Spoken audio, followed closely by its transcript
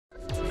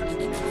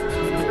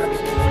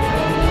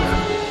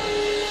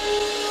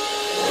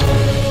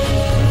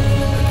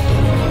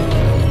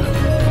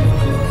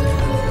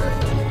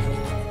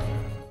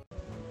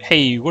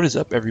what is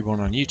up everyone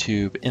on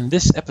YouTube? In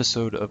this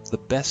episode of the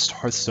best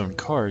Hearthstone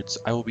cards,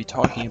 I will be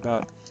talking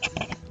about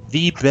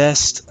the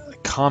best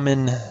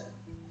common,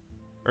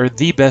 or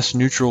the best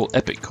neutral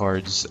epic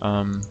cards.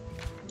 And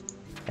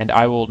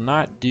I will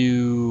not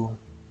do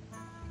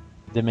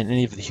them in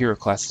any of the hero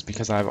classes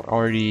because I've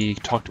already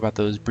talked about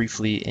those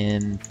briefly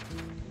in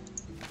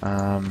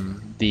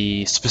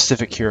the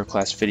specific hero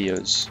class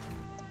videos.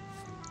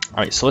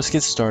 Alright, so let's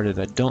get started.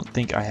 I don't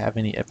think I have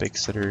any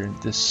epics that are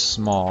this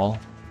small.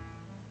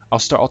 I'll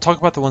talk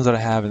about the ones that I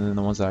have and then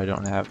the ones that I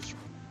don't have.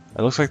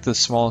 It looks like the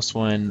smallest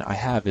one I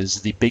have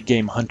is the Big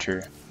Game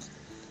Hunter.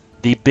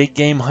 The Big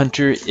Game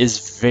Hunter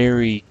is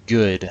very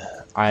good.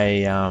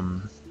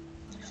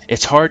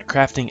 It's hard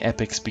crafting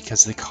epics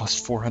because they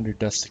cost 400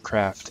 dust to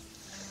craft.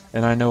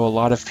 And I know a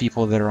lot of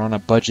people that are on a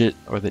budget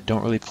or that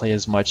don't really play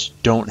as much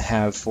don't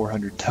have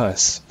 400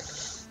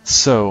 dust.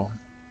 So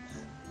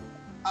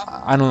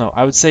I don't know.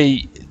 I would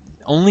say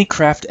only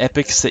craft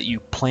epics that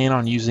you plan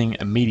on using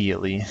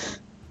immediately,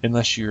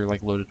 unless you're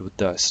like loaded with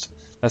dust.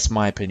 That's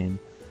my opinion.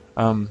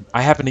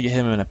 I happen to get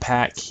him in a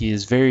pack. He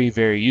is very,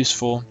 very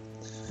useful.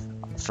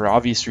 For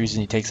obvious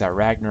reason, he takes out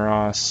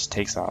Ragnaros,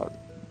 takes out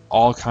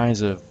all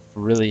kinds of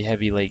really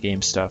heavy late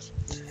game stuff.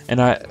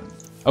 And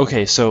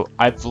okay, so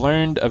I've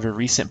learned of a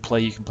recent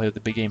play you can play with the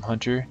Big Game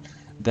Hunter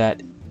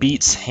that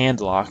beats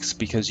handlocks,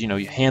 because you know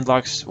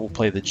handlocks will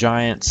play the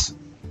giants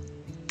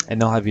and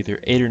they'll have either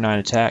 8 or 9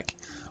 attack.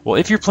 Well,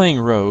 if you're playing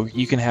rogue,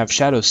 you can have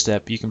Shadow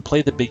Step. You can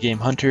play the Big Game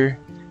Hunter,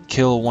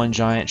 kill one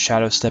giant,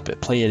 Shadow Step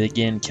it, play it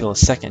again, kill a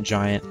second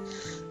giant,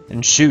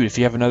 and shoot, if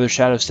you have another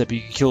Shadow Step,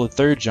 you can kill a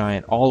third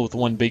giant, all with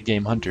one Big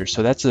Game Hunter.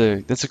 So that's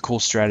a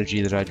cool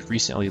strategy that I've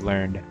recently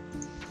learned.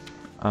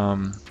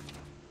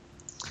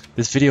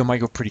 This video might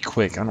go pretty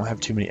quick. I don't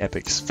have too many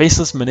epics.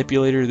 Faceless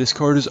Manipulator. This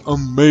card is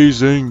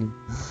amazing.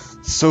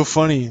 So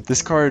funny.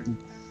 This card,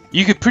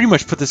 you could pretty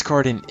much put this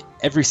card in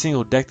every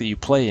single deck that you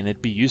play and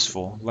it'd be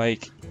useful.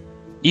 Like,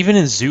 even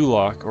in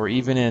Zoolock or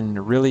even in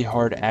really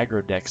hard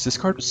aggro decks, this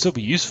card would still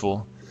be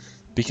useful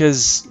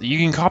because you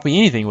can copy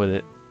anything with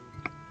it.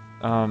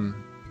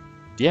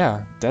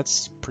 Yeah,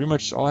 that's pretty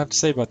much all I have to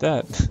say about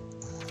that.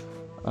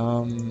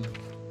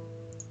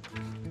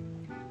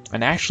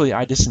 And actually,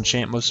 I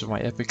disenchant most of my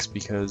epics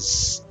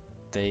because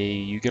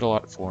you get a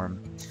lot for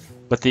them.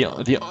 But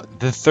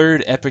the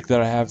third epic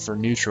that I have for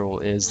neutral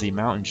is the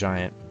Mountain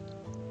Giant.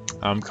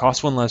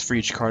 Cost 1 less for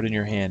each card in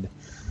your hand.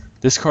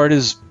 This card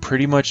is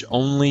pretty much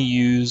only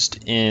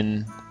used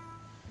in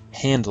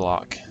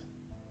Handlock,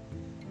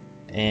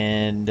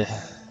 and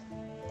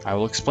I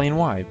will explain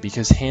why.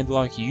 Because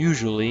Handlock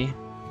usually,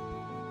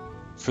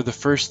 for the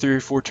first 3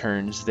 or 4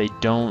 turns, they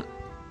don't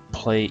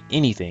play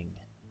anything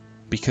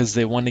because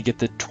they want to get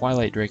the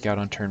Twilight Drake out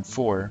on turn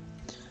 4.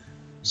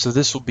 So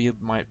this will be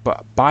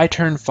by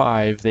turn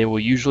 5, they will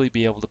usually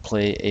be able to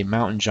play a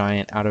Mountain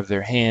Giant out of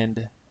their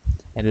hand,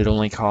 and it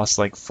only costs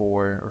like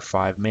 4 or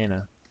 5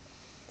 mana.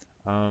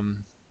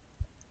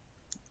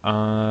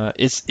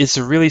 It's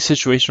a really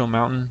situational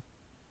mountain,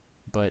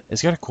 but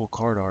it's got a cool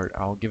card art,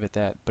 I'll give it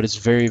that, but it's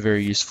very,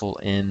 very useful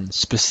in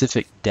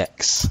specific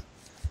decks.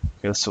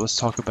 Okay, so let's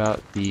talk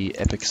about the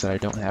epics that I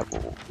don't have,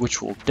 which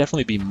will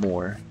definitely be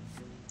more.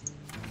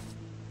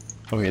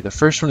 Okay, the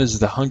first one is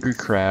the Hungry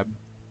Crab.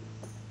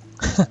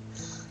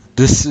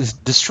 This is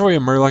destroy a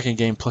Murloc in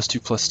game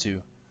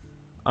 +2/+2.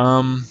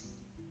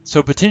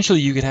 So potentially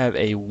you could have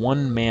a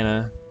 1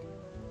 mana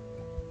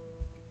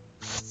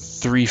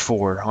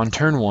 3/4 on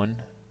turn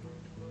 1.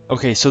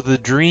 Okay, so the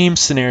dream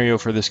scenario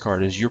for this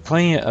card is you're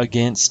playing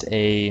against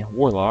a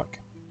Warlock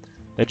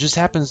that just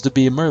happens to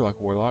be a Murloc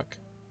Warlock,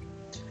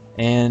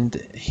 and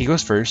he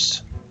goes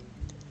first.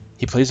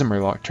 He plays a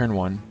Murloc turn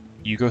 1.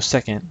 You go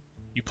second.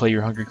 You play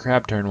your Hungry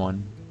Crab turn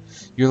 1.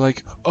 You're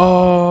like,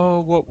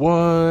 oh,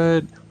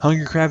 what?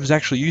 Hungry Crab is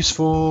actually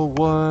useful,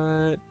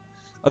 what?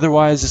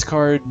 Otherwise, this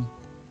card,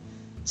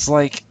 it's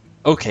like,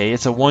 okay,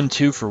 it's a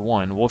 1/2 for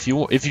 1. Well,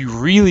 if you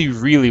really,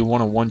 really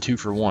want a 1/2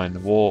 for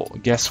 1, well,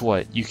 guess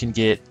what? You can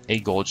get a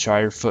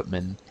Goldshire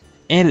Footman,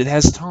 and it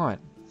has taunt,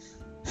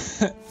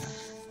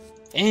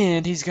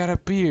 and he's got a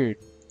beard.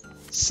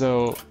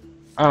 So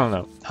I don't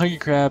know. Hungry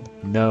Crab,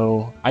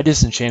 no. I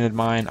disenchanted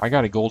mine. I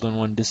got a golden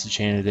one,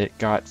 disenchanted it,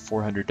 got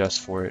 400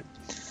 dust for it.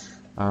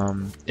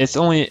 It's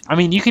only, I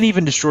mean, you can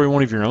even destroy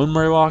one of your own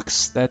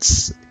Murlocs.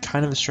 That's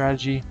kind of a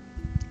strategy.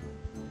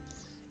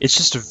 It's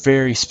just a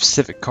very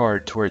specific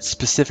card to where it's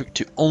specific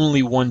to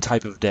only one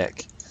type of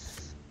deck.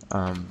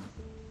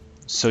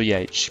 So yeah,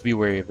 you should be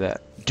wary of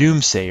that.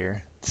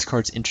 Doomsayer. This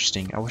card's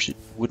interesting. I wish it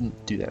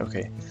wouldn't do that.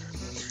 Okay.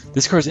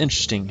 This card's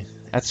interesting.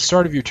 At the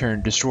start of your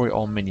turn, destroy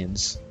all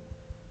minions.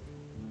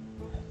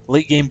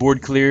 Late game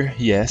board clear,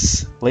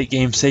 yes. Late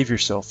game save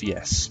yourself,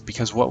 yes.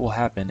 Because what will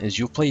happen is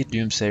you'll play a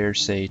Doomsayer,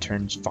 say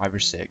turns 5 or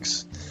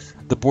 6.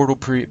 The board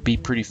will be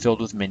pretty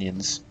filled with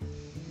minions.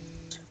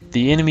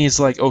 The enemy is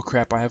like, oh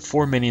crap, I have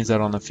 4 minions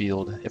out on the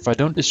field. If I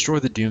don't destroy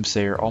the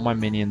Doomsayer, all my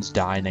minions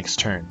die next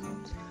turn.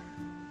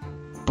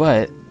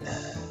 But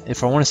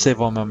if I want to save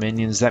all my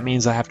minions, that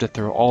means I have to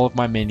throw all of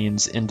my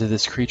minions into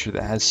this creature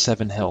that has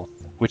 7 health.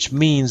 which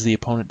means the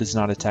opponent does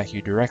not attack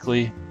you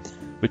directly,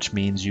 which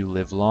means you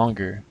live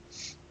longer.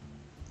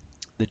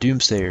 The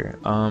Doomsayer,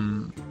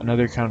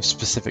 another kind of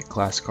specific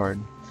class card,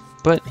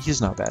 but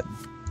he's not bad.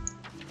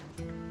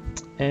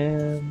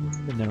 And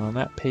then on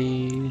that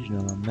page,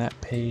 and on that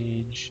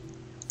page,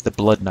 the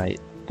Blood Knight.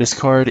 This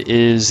card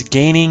is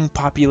gaining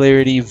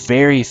popularity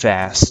very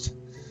fast.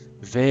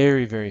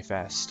 Very, very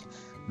fast.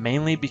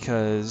 Mainly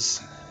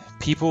because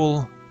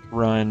people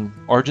run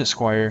Argent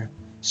Squire,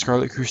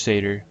 Scarlet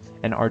Crusader,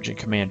 and Argent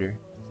Commander.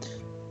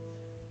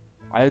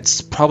 I'd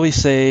probably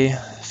say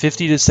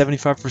 50 to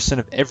 75%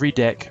 of every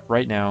deck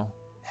right now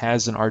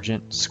has an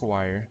Argent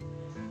Squire.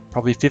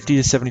 Probably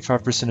 50 to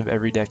 75% of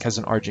every deck has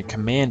an Argent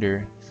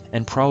Commander,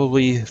 and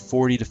probably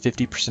 40 to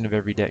 50% of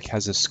every deck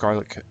has a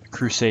Scarlet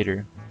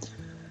Crusader.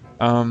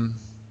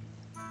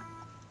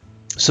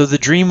 So the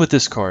dream with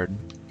this card,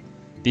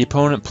 the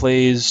opponent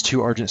plays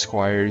 2 Argent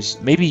Squires,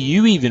 maybe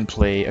you even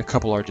play a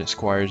couple Argent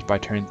Squires by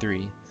turn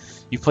 3.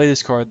 You play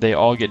this card, they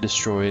all get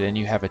destroyed, and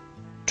you have a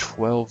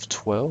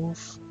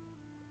 12-12?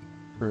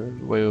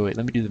 Wait,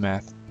 let me do the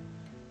math.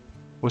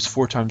 What's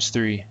 4 times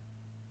 3?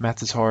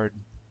 Math is hard.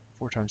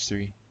 4 times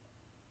 3.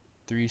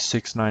 3,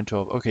 6, 9,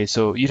 12. Okay,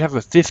 so you'd have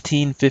a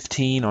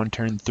 15-15 on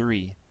turn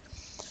 3,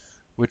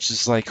 which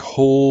is like,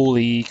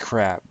 holy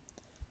crap.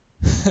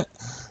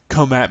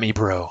 Come at me,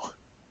 bro.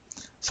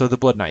 So the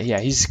Blood Knight, yeah,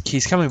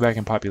 he's coming back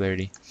in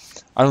popularity.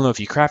 I don't know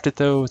if you craft it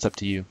though, it's up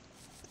to you.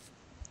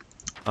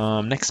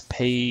 Next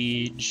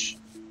page,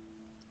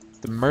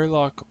 the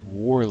Murloc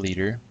War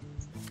Leader.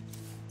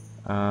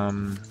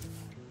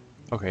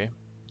 Okay,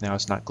 now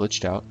it's not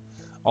glitched out.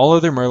 All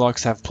other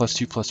Murlocs have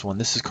 +2/+1.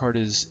 This card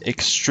is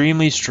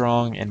extremely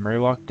strong in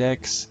Murloc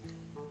decks,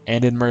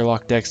 and in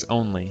Murloc decks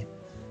only.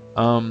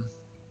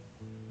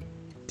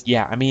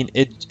 Yeah, I mean,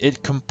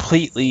 it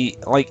completely,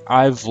 like,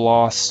 I've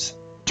lost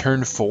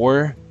turn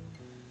 4.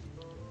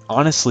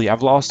 Honestly,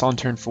 I've lost on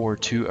turn 4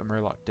 to a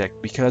Murloc deck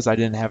because I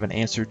didn't have an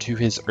answer to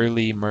his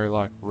early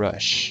Murloc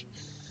rush.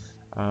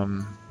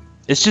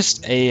 It's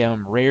just a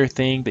rare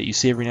thing that you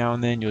see every now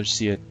and then. You'll just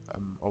see a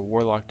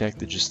Warlock deck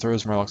that just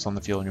throws Murlocs on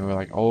the field, and you're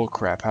like, oh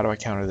crap, how do I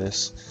counter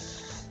this?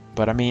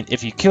 But I mean,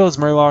 if you kill his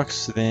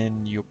Murlocs,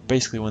 then you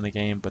basically win the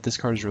game, but this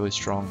card is really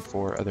strong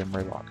for other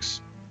Murlocs.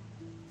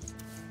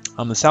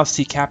 The South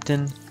Sea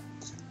Captain.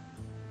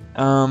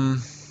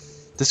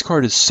 This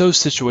card is so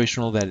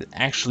situational that it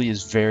actually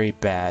is very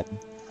bad.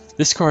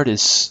 This card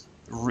is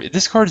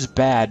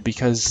bad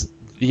because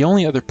the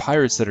only other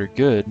pirates that are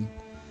good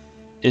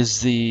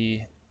is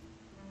the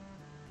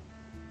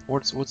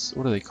what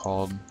are they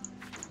called?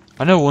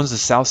 I know one's the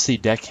South Sea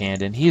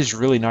Deckhand, and he is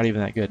really not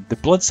even that good. The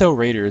Bloodsail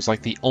Raider is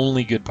like the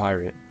only good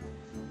pirate.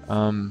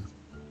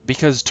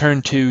 Because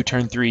turn 2,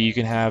 turn 3, you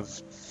can have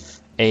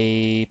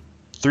a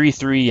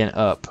 3/3 and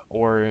up,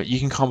 or you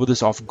can combo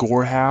this off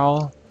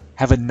Gorehowl,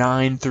 have a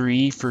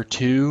 9/3 for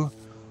 2.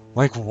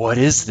 Like, what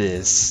is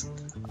this?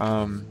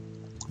 But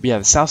yeah,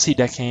 the South Sea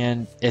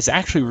Deckhand is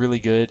actually really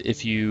good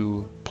if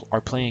you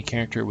are playing a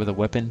character with a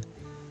weapon,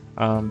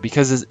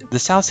 because the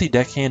South Sea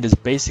Deckhand is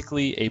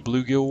basically a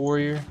Bluegill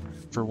Warrior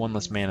for 1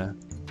 less mana,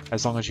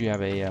 as long as you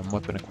have a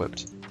weapon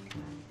equipped.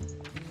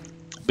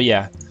 But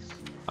yeah,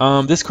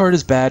 this card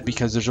is bad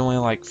because there's only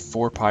like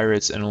 4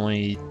 pirates and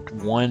only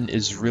 1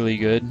 is really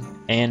good,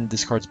 and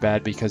this card's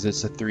bad because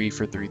it's a 3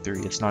 for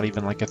 3/3. It's not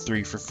even like a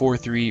 3 for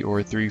 4/3 or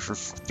a 3 for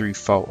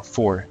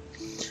 3/4.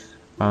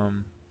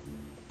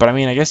 But I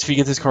mean, I guess if you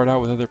get this card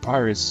out with other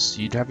pirates,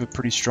 you'd have a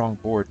pretty strong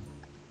board.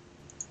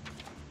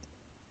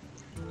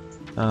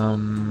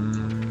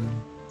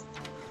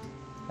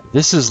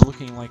 This is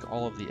looking like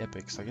all of the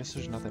epics. I guess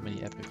there's not that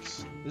many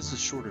epics. This is a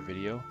shorter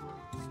video.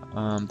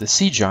 The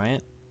Sea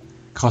Giant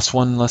costs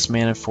 1 less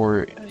mana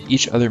for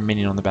each other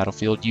minion on the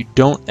battlefield. You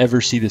don't ever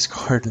see this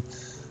card.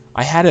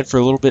 I had it for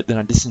a little bit, then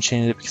I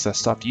disenchanted it because I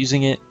stopped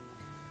using it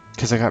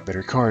because I got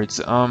better cards.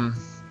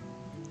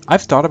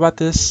 I've thought about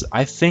this.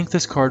 I think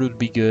this card would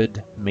be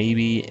good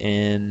maybe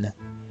in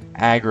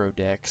aggro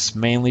decks,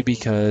 mainly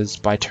because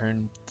by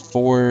turn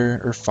 4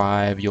 or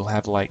 5 you'll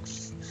have like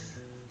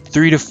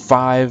 3 to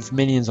 5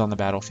 minions on the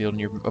battlefield,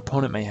 and your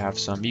opponent may have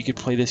some. You could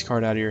play this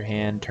card out of your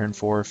hand turn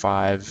 4 or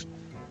 5,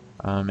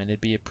 and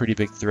it'd be a pretty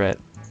big threat.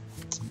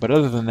 But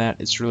other than that,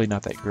 it's really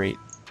not that great.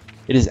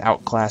 It is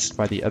outclassed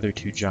by the other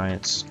 2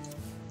 giants.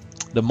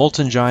 The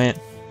Molten Giant,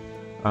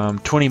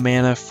 20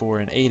 mana for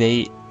an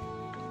 8/8,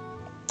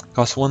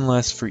 costs 1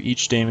 less for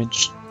each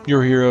damage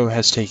your hero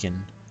has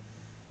taken.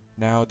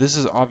 Now, this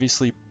is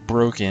obviously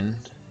broken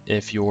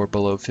if you're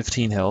below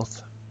 15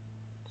 health,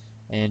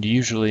 and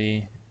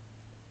usually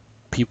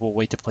people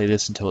wait to play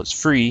this until it's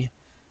free.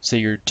 Say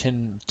you're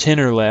 10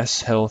 or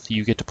less health,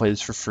 you get to play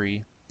this for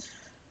free.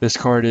 This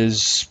card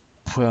is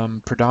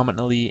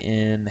predominantly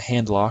in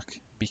handlock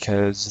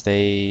because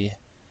I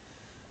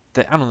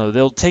don't know,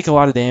 they'll take a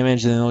lot of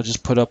damage and then they'll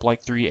just put up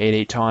like 3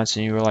 8/8 taunts,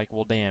 and you're like,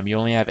 well damn, you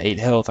only have 8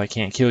 health, I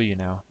can't kill you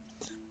now.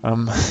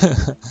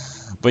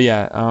 But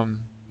yeah,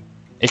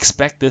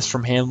 expect this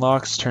from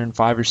handlocks. Turn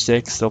 5 or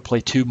 6, they'll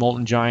play 2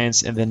 Molten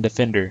Giants and then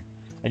Defender,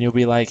 and you'll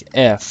be like,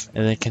 F,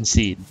 and then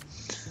concede.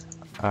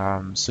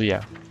 So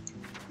yeah.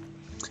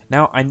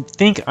 Now I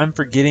think I'm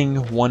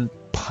forgetting one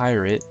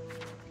pirate.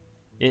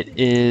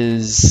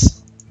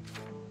 It's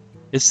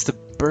the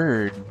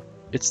bird.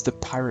 It's the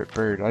pirate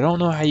bird. I don't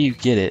know how you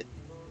get it.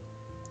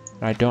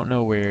 I don't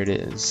know where it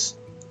is.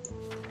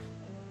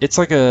 It's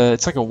like a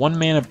one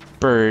mana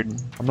bird.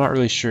 I'm not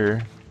really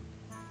sure.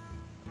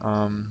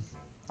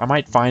 I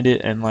might find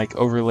it and like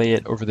overlay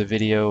it over the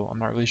video. I'm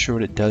not really sure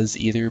what it does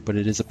either, but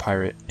it is a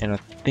pirate, and I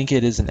think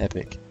it is an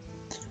epic.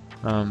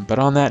 But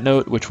on that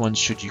note, which ones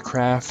should you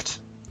craft?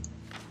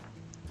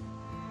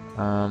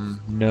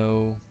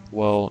 No.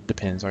 Well,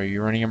 depends. Are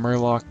you running a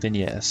Murloc? Then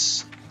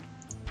yes.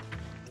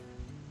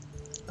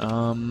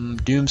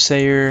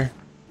 Doomsayer,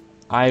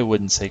 I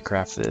wouldn't say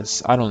craft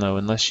this. I don't know,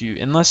 unless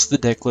the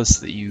deck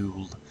list that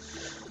you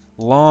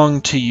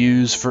long to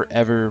use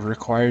forever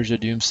requires a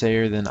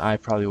Doomsayer, then I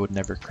probably would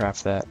never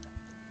craft that.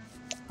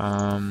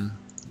 Well,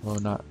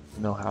 not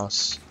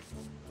Millhouse.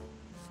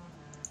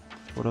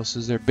 What else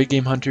is there? Big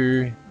Game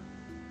Hunter.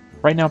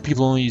 Right now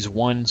people only use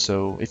one,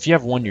 so if you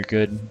have one, you're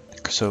good.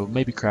 So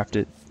maybe craft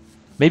it.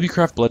 Maybe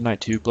craft Blood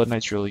Knight too. Blood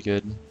Knight's really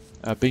good.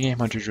 Big Game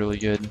Hunter's really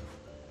good.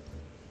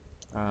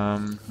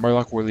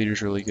 Murloc War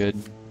Leader's really good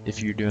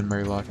if you're doing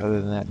Murloc.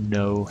 Other than that,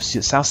 no.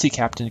 South Sea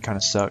Captain kind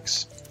of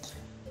sucks.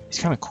 He's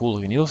kind of cool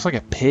looking. He looks like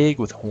a pig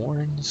with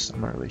horns.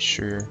 I'm not really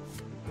sure.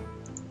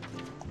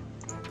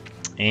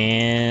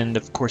 And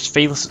of course,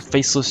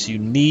 Faceless. You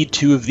need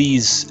 2 of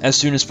these as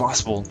soon as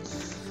possible.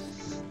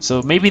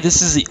 So maybe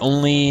this is the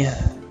only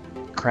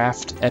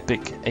craft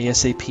epic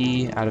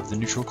ASAP out of the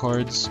neutral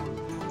cards.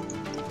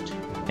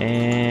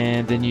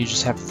 And then you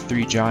just have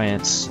 3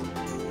 giants.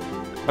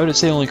 I would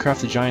say only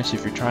craft the giants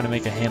if you're trying to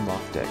make a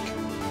handlock deck,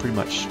 pretty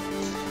much.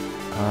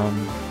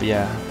 But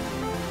yeah,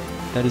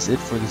 that is it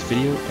for this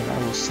video, and I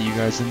will see you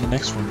guys in the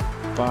next one.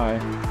 Bye.